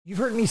You've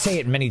heard me say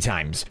it many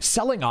times.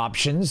 Selling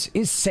options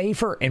is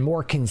safer and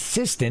more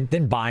consistent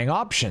than buying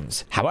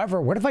options. However,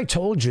 what if I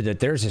told you that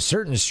there's a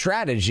certain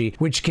strategy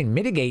which can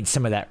mitigate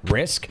some of that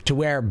risk to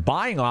where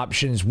buying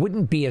options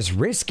wouldn't be as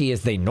risky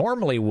as they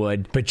normally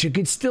would, but you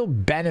could still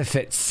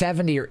benefit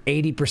 70 or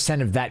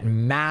 80% of that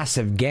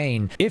massive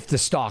gain if the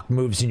stock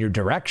moves in your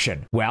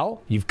direction?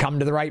 Well, you've come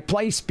to the right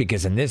place,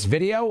 because in this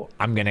video,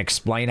 I'm going to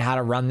explain how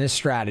to run this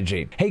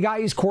strategy. Hey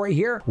guys, Corey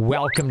here.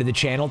 Welcome to the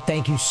channel.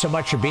 Thank you so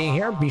much for being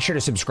here. Be sure to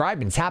subscribe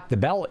and tap the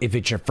bell if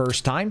it's your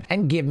first time,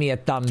 and give me a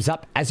thumbs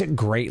up, as it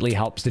greatly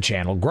helps the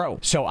channel grow.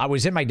 So I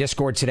was in my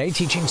Discord today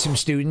teaching some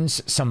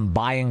students some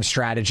buying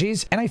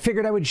strategies, and I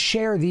figured I would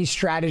share these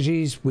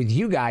strategies with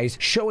you guys,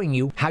 showing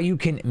you how you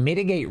can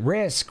mitigate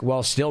risk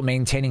while still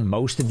maintaining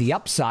most of the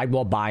upside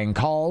while buying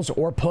calls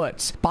or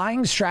puts.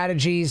 Buying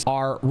strategies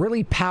are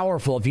really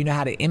powerful if you know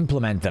how to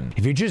implement them.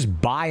 If you're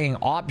just buying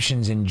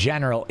options in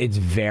general, it's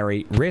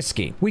very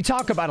risky. We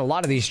talk about a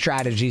lot of these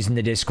strategies in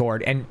the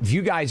Discord, and if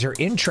you guys are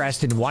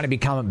interested and want to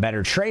become a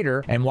better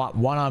trader and want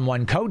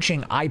one-on-one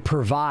coaching, I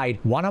provide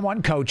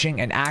one-on-one coaching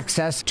and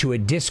access to a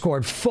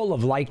Discord full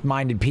of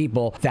like-minded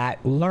people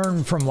that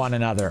learn from one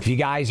another. If you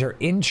guys are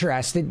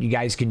interested, you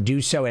guys can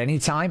do so at any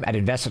time at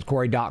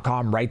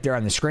investwithcorey.com right there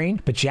on the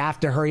screen, but you have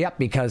to hurry up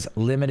because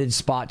limited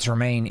spots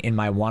remain in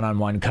my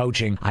one-on-one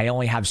coaching. I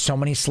only have so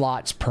many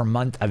slots per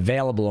month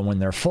available, and when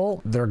they're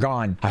full, they're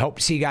gone. I hope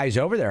to see you guys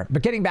over there.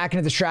 But getting back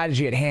into the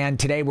strategy at hand,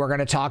 today we're going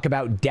to talk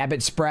about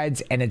debit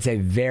spreads, and it's a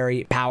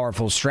very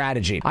powerful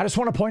strategy. I just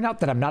want to point out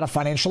that I'm not a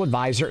financial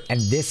advisor, and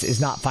this is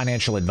not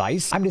financial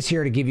advice. I'm just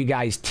here to give you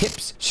guys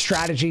tips,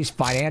 strategies,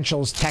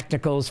 financials,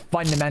 technicals,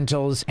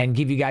 fundamentals, and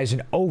give you guys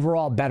an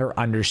overall better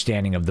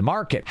understanding of the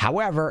market.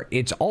 However,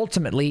 it's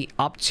ultimately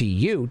up to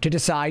you to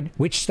decide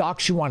which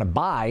stocks you want to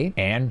buy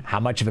and how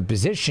much of a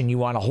position you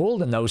want to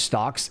hold in those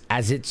stocks,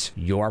 as it's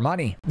your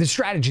money. The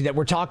strategy that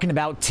we're talking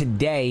about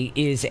today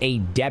is a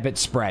debit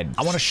spread.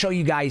 I want to show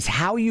you guys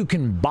how you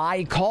can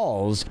buy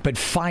calls but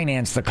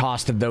finance the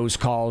cost of those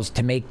calls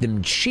to make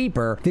them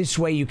cheaper. This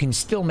way you can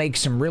still make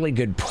some really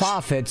good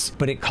profits,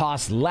 but it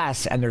costs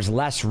less and there's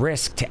less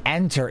risk to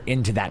enter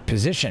into that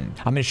position.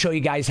 I'm going to show you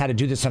guys how to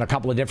do this on a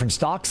couple of different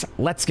stocks.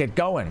 Let's get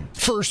going.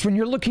 First, when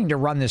you're looking to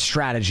run this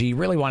strategy, you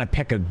really want to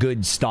pick a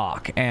good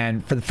stock.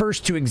 And for the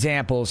first two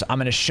examples, I'm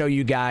going to show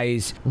you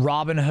guys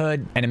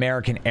Robinhood and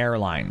American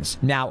Airlines.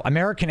 Now,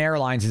 American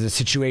Airlines is a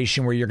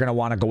situation where you're going to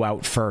want to go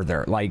out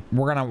further. Like,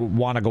 we're going to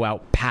want to go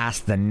out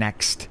past the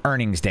next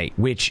earnings date,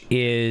 which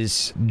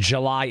is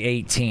July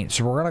 18th.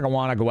 So we're going to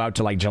want to go out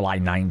to like July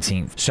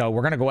 19th. So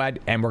we're going to go ahead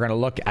and we're going to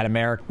look at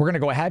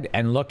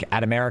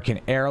American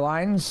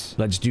Airlines.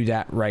 Let's do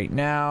that right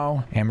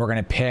now. And we're going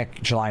to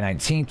pick July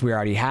 19th. We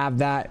already have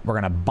that. We're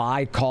going to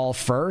buy call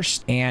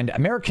first. And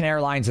American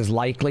Airlines is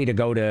likely to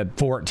go to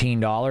 $14,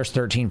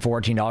 $13,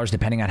 $14,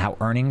 depending on how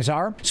earnings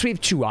are. So we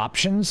have two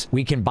options.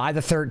 We can buy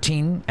the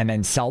 13 and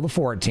then sell the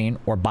 14,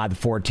 or buy the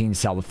 14,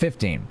 sell the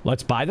 15.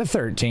 Let's buy the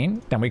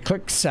 13. Then we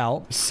click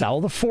sell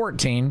the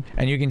 14,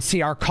 and you can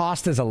see our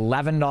cost is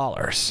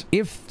 $11.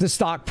 If the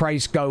stock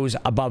price goes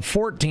above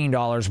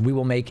 $14, we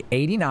will make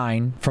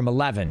 89 from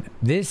 11.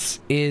 This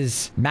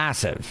is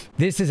massive.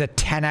 This is a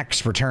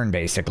 10x return,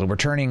 basically. We're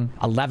turning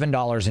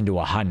 $11 into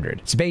 100.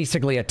 It's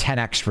basically a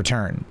 10x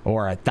return,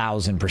 or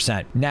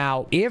 1,000%.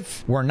 Now,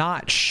 if we're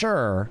not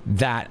sure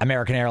that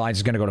American Airlines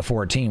is going to go to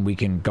 14, we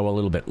can go a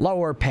little bit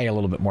lower, pay a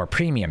little bit more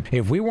premium.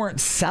 If we weren't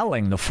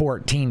selling the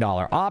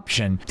 $14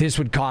 option, this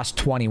would cost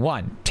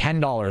 21,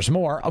 $10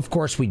 more. Of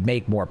course, we'd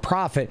make more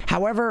profit.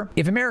 However,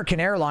 if American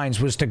Airlines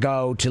was to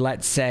go to,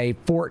 let's say,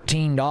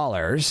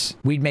 $14,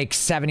 we'd make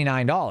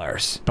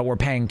 $79, but we're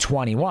paying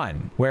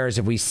 21. Whereas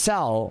if we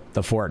sell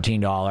the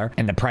 $14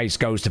 and the price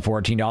goes to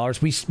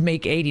 $14, we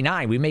make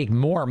 89. We make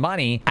more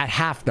money at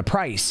half the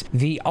price.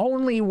 The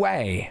only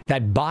way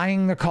that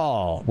buying the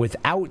call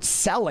without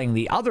selling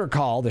the other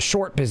call, the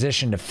short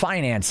position, to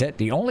finance it,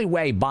 the only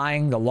way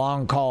buying the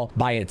long call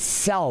by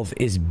itself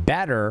is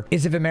better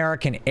is if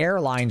American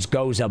Airlines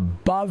goes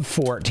above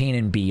 14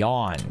 and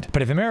beyond.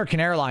 But if American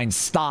Airlines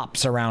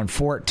stops around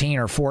 14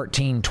 or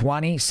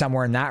 14.20,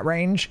 somewhere in that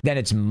range, then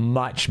it's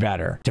much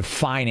better to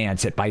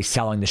finance it by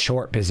selling the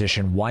short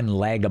position one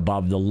leg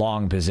above the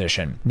long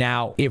position.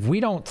 Now, if we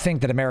don't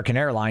think that American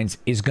Airlines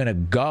is going to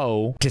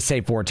go to,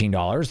 say,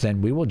 $14,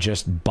 then we will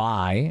just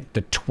buy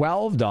the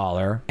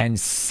 $12 and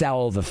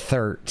sell the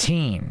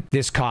 13.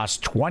 This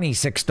costs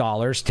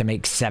 $26 to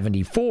make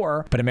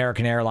 74, but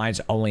American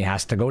Airlines only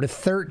has to go to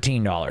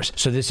 $13.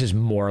 So this is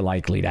more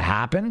likely to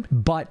happen,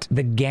 but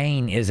the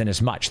gain isn't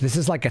as much. This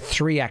is like a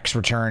 3x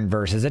return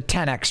versus a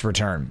 10x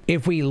return.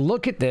 If we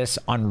look at this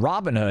on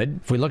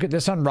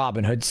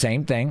Robinhood,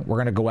 same thing. We're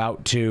going to go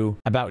out to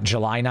about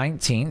July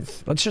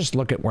 19th. Let's just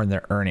look at when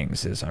their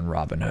earnings is on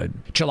Robinhood.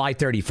 July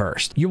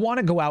 31st. You want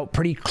to go out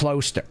pretty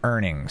close to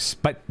earnings,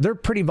 but they're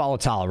pretty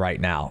volatile right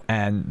now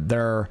and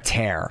they're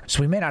tear.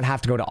 So we may not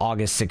have to go to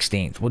August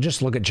 16th. We'll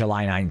just look at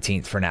July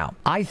 19th for now.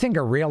 I think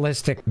a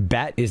realistic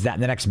bet is that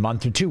in the next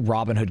month or two,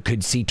 Robinhood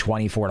could see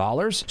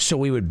 $24. So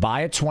we would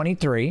buy at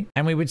 23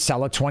 and we would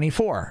sell at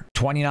 24.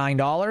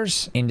 $29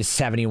 into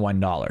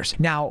 $71.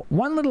 Now,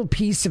 one little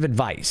piece of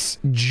advice,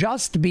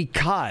 just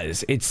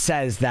because it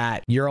says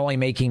that you're only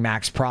making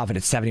max profit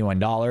at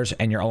 $71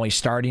 and you're only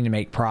starting to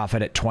make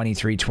profit at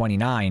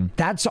 $23.29,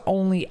 that's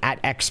only at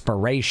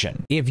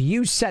expiration. If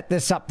you set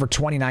this up for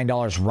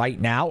 $29 right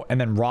now and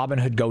then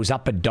Robinhood goes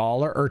up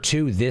 $1 or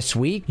 $2 this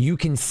week, you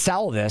can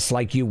sell this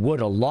like you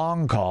would a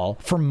long call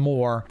for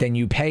more than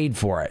you paid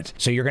for it.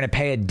 So you're going to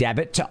pay a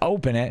debit to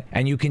open it,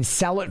 and you can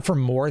sell it for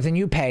more than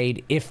you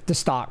paid if the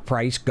stock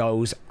price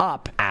goes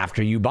up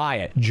after you buy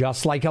it,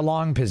 just like a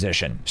long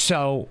position.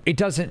 So it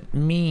doesn't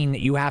mean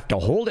that you have to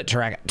hold it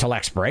till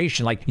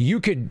expiration. Like, you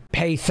could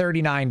pay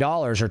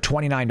 $39 or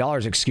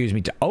 $29, excuse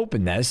me, to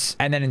open this,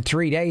 and then in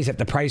 3 days, if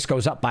the price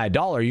goes up by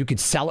 $1, you could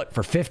sell it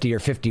for 50 or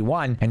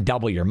 51 and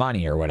double your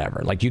money or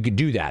whatever. Like, you could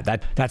do that.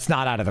 That's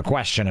not out of the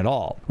question at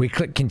all. We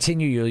click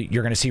continue.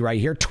 You're going to see right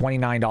here,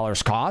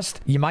 $29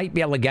 cost. You might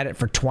be able to get it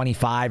for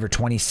 25 or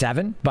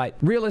 27, but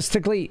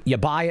realistically, you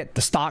buy it,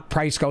 the stock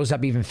price goes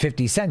up even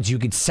 50 cents. You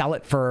could sell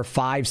it for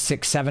 $5,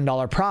 $6,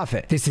 $7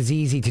 profit. This is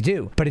easy to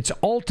do, but it's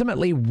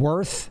ultimately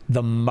worth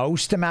the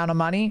most amount of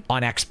money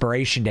on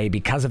expiration day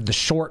because of the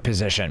short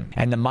position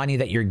and the money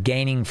that you're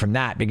gaining from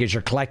that, because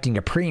you're collecting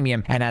a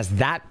premium. And as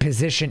that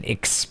position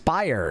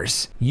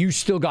expires, you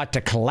still got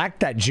to collect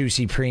that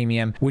juicy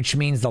premium, which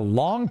means the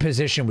long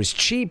position was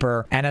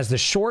cheaper. And as the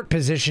short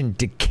position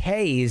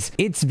decays,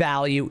 its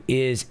value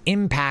is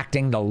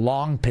impacting the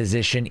long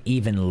position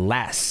even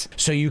less.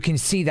 So you can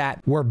see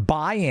that we're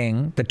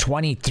buying the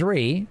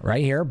 23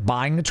 right here,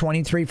 buying the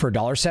 23 for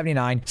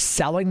 $1.79,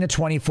 selling the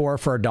 24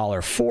 for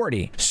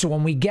 $1.40. So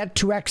when we get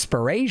to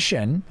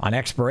expiration, on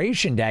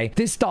expiration day,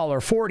 this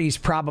 $1.40 is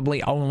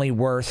probably only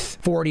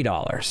worth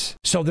 $40.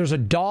 So there's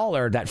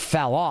 $1 that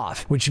fell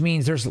off, which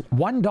means there's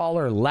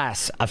 $1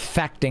 less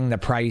affecting the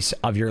price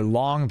of your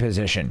long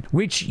position,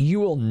 which you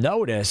will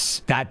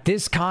notice that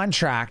this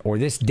contract or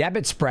this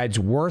debit spread's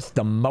worth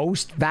the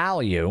most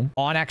value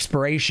on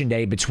expiration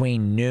day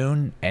between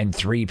noon and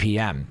 3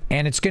 p.m.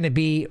 And it's going to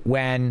be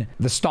when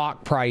the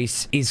stock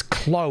price is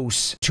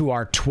close to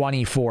our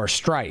 24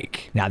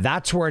 strike. Now,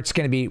 that's where it's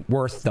going to be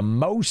worth the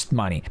most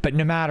money. But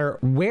no matter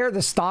where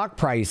the stock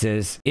price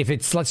is, if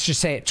it's, let's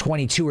just say at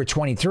 22 or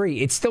 23,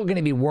 it's still going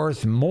to be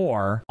worth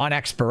more on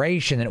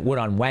expiration than it would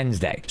on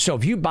Wednesday. So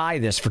if you buy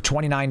this for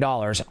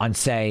 $29 on,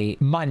 say,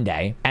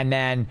 Monday, and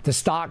then the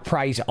stock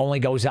price only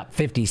goes up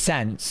 50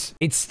 cents,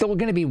 it's still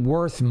going to be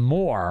worth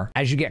more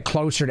as you get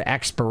closer to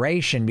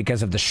expiration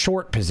because of the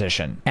short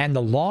position. And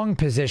the long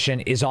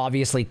position is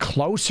obviously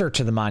closer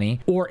to the money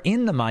or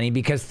in the money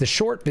because the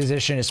short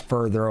position is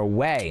further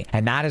away.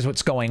 And that is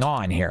what's going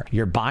on here.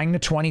 You're buying the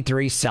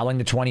 23, selling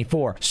the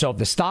 24. So if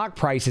the stock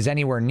price is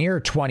anywhere near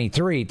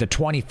 23, the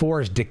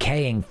 24 is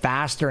decaying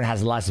faster and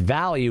has less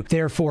value.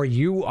 Therefore,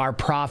 you are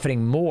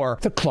profiting more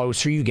the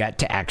closer you get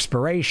to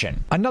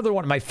expiration. Another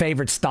one of my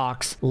favorite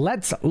stocks,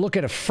 let's look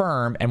at a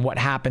firm and what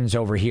happens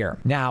over here.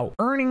 Now,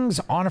 earnings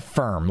on a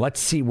firm, let's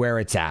see where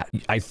it's at.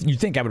 You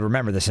think I would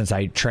remember this since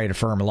I trade a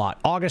firm a lot.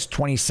 August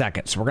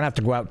 22nd. So we're going to have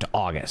to go out to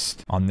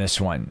August on this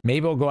one.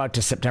 Maybe we'll go out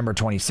to September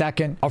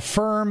 22nd. A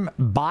firm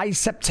by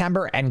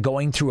September and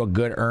going through a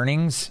good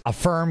earnings, a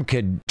firm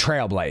could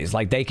trailblaze.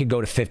 Like, they could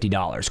go to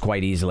 $50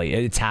 quite easily.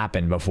 It's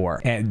happened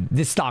before. And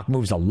this stock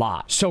moves a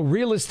lot. So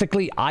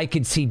realistically, I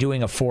could see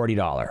doing a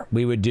 $40.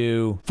 We would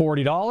do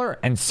 $40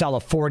 and sell a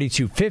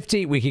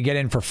 $42.50. We could get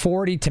in for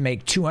 $40 to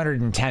make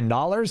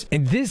 $210.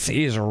 And this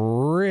is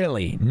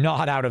really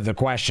not out of the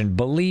question.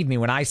 Believe me,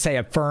 when I say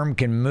a firm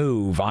can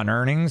move on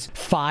earnings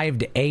 $5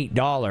 to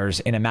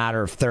 $8 in a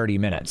matter of 30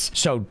 minutes.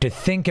 So to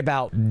think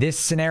about this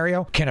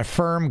scenario, can a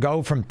firm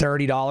go from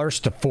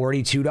 $30 to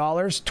 $42,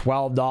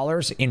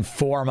 $12 in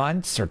 4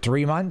 months or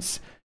 3 months?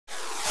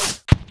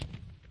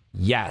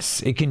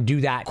 Yes, it can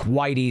do that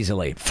quite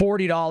easily.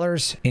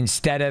 $40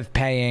 instead of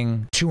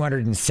paying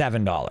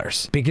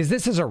 $207, because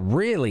this is a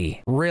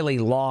really, really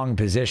long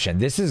position.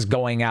 This is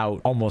going out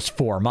almost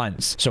 4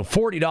 months. So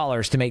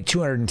 $40 to make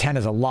 $210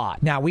 is a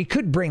lot. Now, we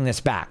could bring this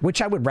back,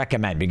 which I would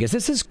recommend because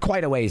this is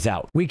quite a ways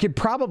out. We could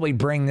probably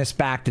bring this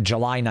back to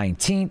July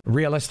 19th.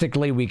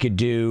 Realistically, we could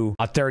do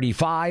a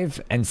 35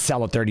 and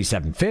sell a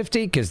 37.50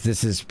 because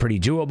this is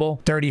pretty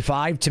doable.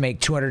 35 to make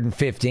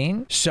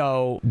 215.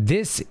 So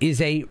this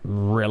is a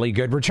really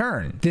good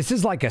return. This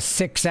is like a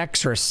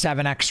 6x or a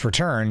 7x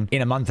return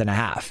in a month and a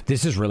half.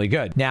 This is really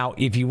good. Now,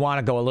 if you want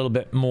to go a little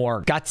bit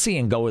more gutsy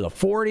and go with a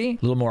 40, a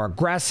little more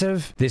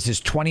aggressive, this is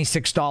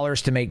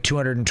 $26 to make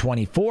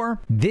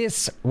 224.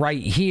 This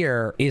right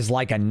here is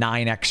like a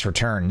 9x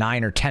return,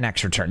 9 or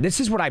 10x return.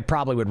 This is what I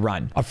probably would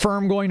run. A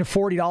firm going to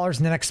 $40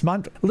 in the next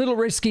month, a little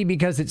risky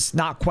because it's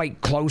not quite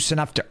close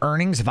enough to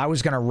earnings. If I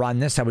was going to run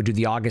this, I would do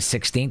the August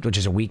 16th, which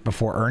is a week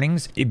before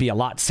earnings. It'd be a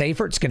lot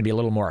safer. It's going to be a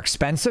little more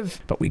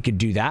expensive, but we could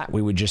do that. that,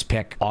 we would just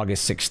pick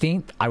August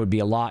 16th. I would be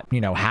a lot,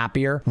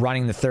 happier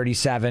running the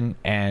 $37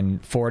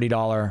 and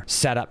 $40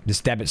 setup.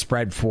 This debit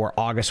spread for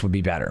August would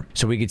be better.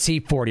 So we could see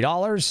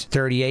 $40,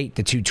 38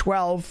 to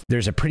 212.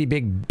 There's a pretty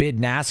big bid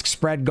and ask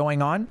spread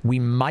going on. We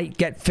might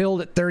get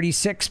filled at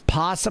 36,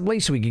 possibly,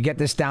 so we could get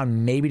this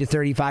down maybe to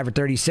 35 or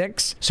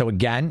 36. So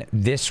again,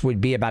 this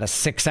would be about a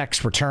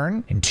 6x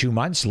return in 2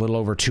 months, a little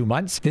over 2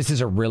 months. This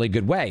is a really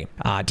good way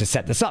to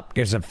set this up,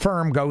 because if a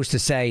firm goes to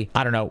say,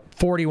 I don't know,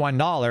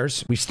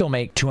 $41, we still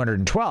make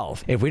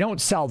 212. If we don't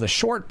sell the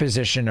short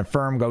position, a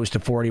firm goes to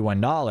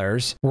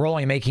 $41, we're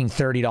only making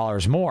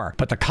 $30 more,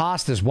 but the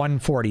cost is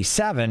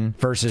 $147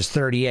 versus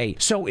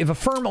 $38. So if a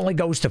firm only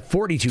goes to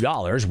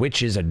 $42,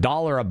 which is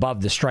 $1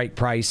 above the strike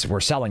price we're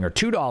selling, or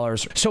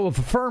 $2, so if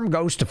a firm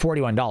goes to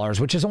 $41,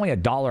 which is only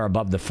 $1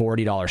 above the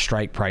 $40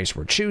 strike price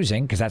we're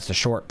choosing, because that's the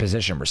short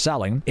position we're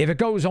selling, if it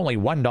goes only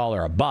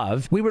 $1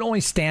 above, we would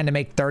only stand to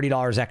make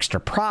 $30 extra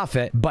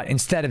profit, but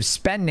instead of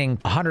spending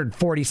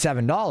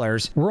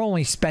 $147, we're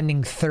only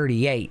spending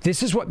 $38.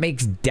 This is what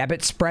makes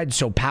debit spread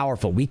so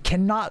powerful. We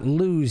cannot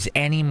lose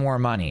any more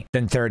money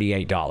than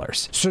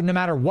 $38. So no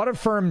matter what a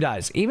firm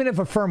does, even if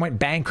a firm went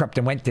bankrupt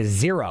and went to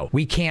zero,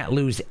 we can't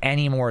lose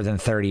any more than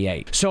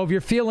 38. So if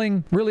you're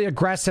feeling really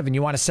aggressive and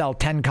you want to sell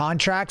 10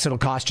 contracts, it'll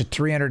cost you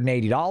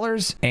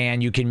 $380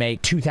 and you can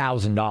make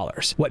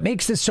 $2,000. What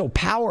makes this so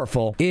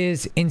powerful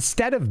is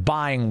instead of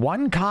buying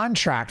one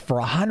contract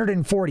for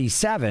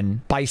 $147,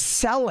 by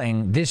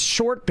selling this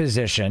short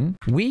position,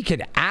 we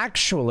could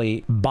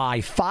actually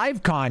buy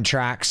 5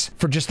 contracts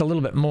for just a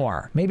little bit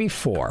more, maybe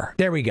 4.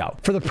 There we go.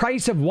 For the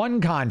price of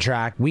one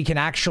contract, we can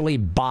actually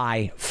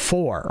buy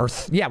 4,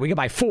 we could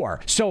buy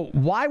 4. So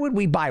why would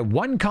we buy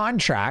one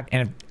contract,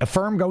 and if a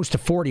firm goes to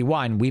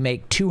 41, we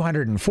make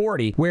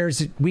 240,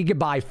 whereas we could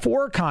buy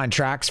 4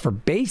 contracts for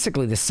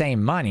basically the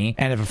same money,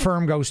 and if a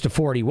firm goes to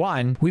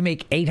 41, we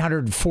make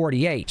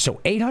 848. So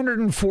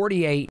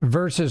 848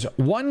 versus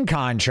one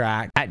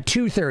contract at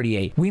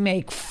 238, we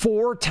make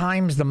 4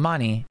 times the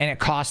money and it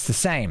costs the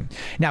same.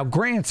 Now,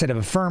 granted, if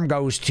a firm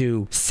goes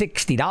to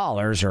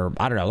 $60, or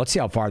I don't know, let's see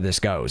how far this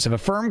goes. If a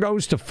firm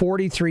goes to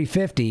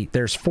 $43.50,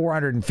 there's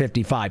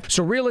 $455.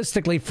 So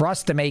realistically, for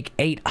us to make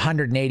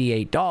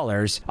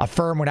 $888, a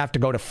firm would have to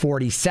go to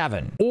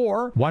 47,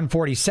 or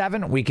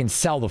 147, we can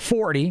sell the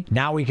 40.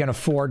 Now we can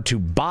afford to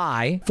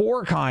buy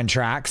 4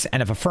 contracts.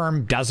 And if a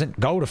firm doesn't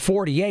go to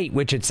 48,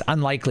 which it's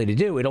unlikely to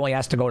do, it only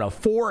has to go to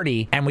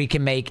 40, and we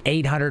can make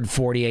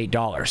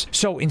 $848.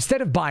 So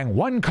instead of buying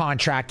one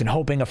contract and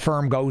hoping a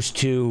firm goes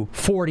to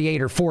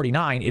 48 or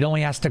 49, it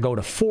only has to go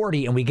to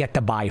 40, and we get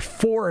to buy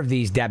 4 of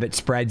these debit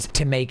spreads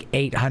to make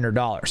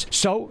 $800.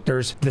 So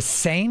there's the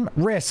same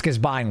risk as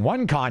buying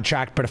one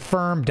contract, but a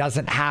firm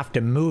doesn't have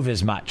to move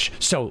as much.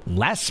 So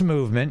less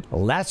movement,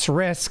 less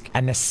risk,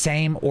 and the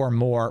same or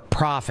more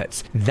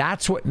profits.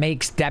 That's what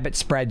makes debit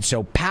spread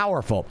so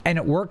powerful. And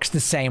it works the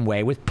same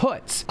way with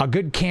puts. A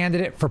good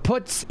candidate for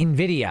puts,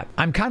 Nvidia.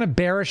 I'm kind of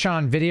bearish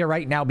on Nvidia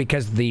right now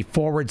because the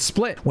forward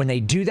split, when they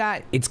do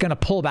that, it's going to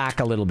pull back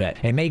a little bit.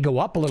 It may go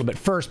up a little bit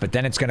first, but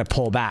then it's going to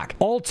pull back.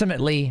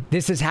 Ultimately,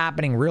 this is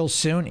happening real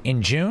soon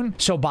in June.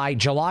 So by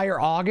July or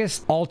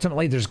August,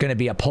 ultimately, there's going to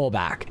be a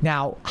pullback.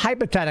 Now,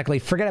 hypothetically,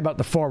 forget about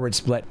the forward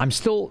split. I'm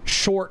still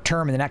short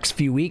term in the next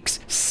few weeks,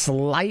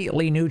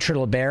 slightly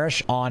neutral to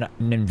bearish on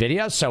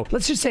Nvidia. So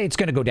let's just say it's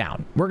going to go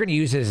down. We're going to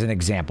use it as an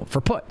example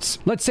for puts.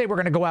 Let's say we're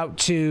going to go out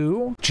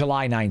to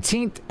July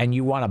 19th and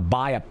you want to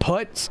buy a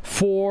put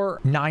for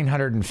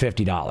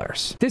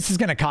 $950. This is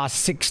going to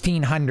cost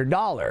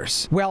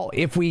 $1,600. Well,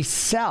 if we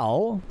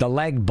sell the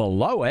leg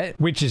below it,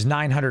 which is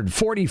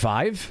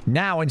 $945,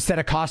 now instead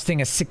of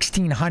costing us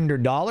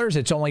 $1,600,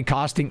 it's only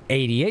costing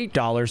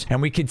 $88,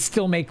 and we could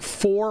still make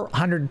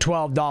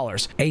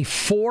 $412. A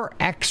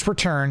 4x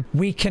return.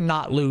 We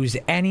cannot lose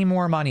any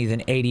more money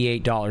than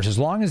 $88. As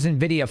long as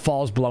Nvidia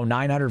falls below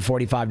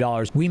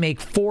 $945, we make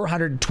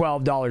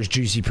 $412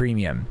 juicy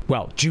premium.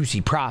 Well,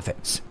 juicy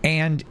profits.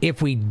 And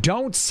if we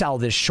don't sell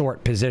this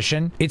short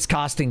position, it's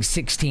costing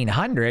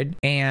 $1,600,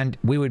 and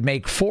we would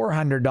make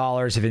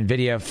 $400 if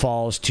Nvidia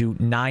falls to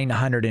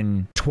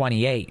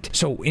 $928.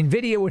 So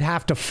Nvidia would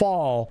have to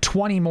fall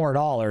 $20 more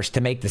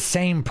to make the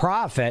same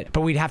profit,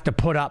 but we'd have to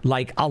put up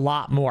like a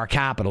lot more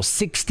capital.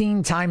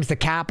 16 times the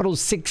capital,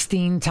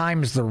 16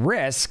 times the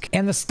risk,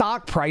 and the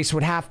stock price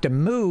would have to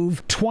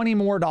move $20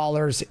 more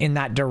in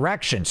that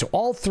direction. So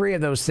all 3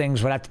 of those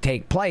things would have to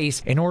take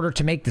place in order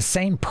to make the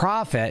same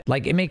profit.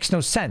 Like, it makes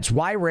no sense.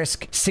 Why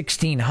risk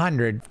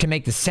 $1,600 to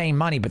make the same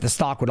money, but the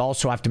stock would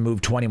also have to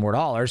move $20 more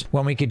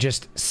when we could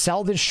just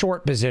sell this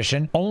short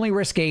position, only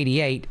risk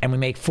 88, and we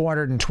make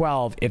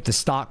 412 if the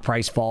stock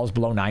price falls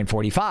below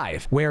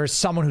 945. Whereas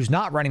someone who's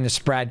not running the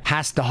spread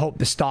has to hope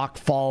the stock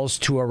falls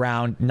to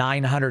around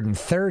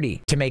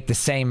 930 to make the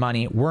same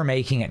money we're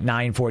making at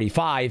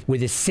 945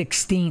 with a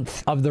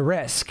 16th of the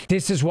risk.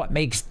 This is what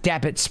makes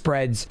debit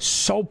spreads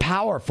so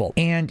powerful.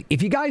 And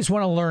if you guys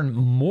want to learn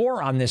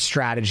more on this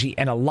strategy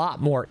and a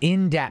lot more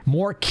in-depth,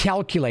 more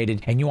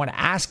calculated, and you want to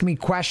ask me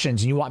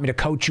questions and you want me to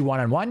coach you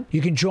one-on-one,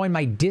 you can join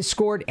my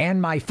Discord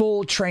and my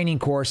full training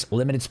course,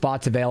 limited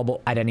spots available.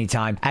 available at any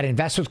time at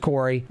Invest with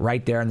Corey,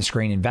 right there on the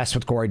screen,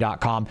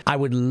 investwithcorey.com. I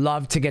would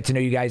love to get to know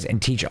you guys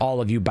and teach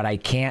all of you, but I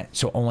can't,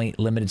 so only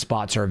limited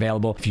spots are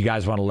available. If you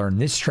guys want to learn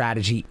this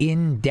strategy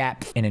in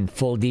depth and in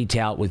full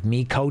detail with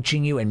me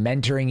coaching you and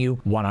mentoring you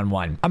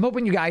one-on-one. I'm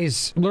hoping you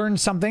guys learned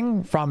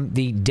something from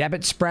the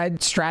debit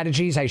spread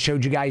strategies I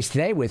showed you guys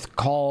today with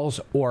calls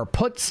or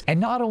puts, and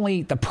not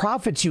only the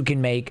profits you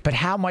can make, but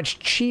how much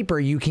cheaper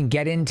you can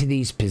get into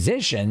these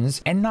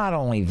positions, and not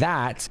only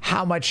that,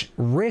 how much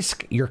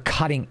risk you're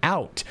cutting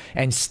out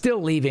and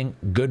still leaving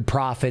good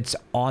profits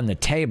on the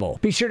table.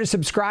 Be sure to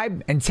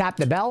subscribe and tap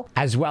the bell,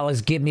 as well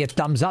as give me a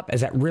thumbs up,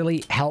 as that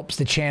really helps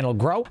the channel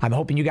grow. I'm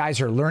hoping you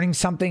guys are learning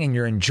something and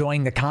you're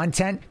enjoying the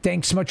content.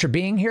 Thanks so much for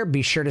being here.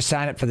 Be sure to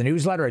sign up for the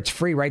newsletter. It's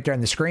free right there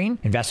on the screen,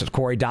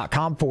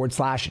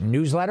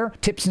 investwithcorey.com/newsletter.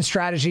 Tips and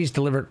strategies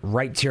delivered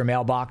right to your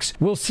mailbox.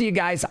 We'll see you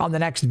guys on the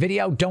next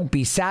video. Don't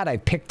be sad. I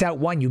picked out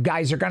one you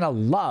guys are going to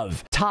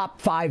love.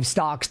 Top 5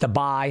 stocks to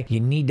buy. You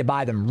need to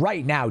buy them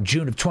right now,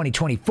 June of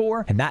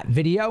 2024. And that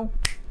video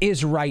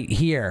is right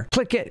here.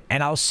 Click it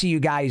and I'll see you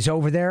guys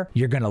over there.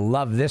 You're going to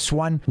love this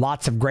one.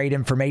 Lots of great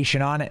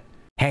information on it.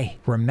 Hey,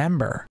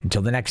 remember,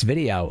 until the next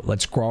video,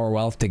 let's grow our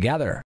wealth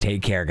together.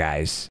 Take care,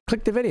 guys.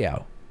 Click the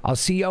video. I'll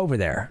see you over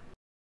there.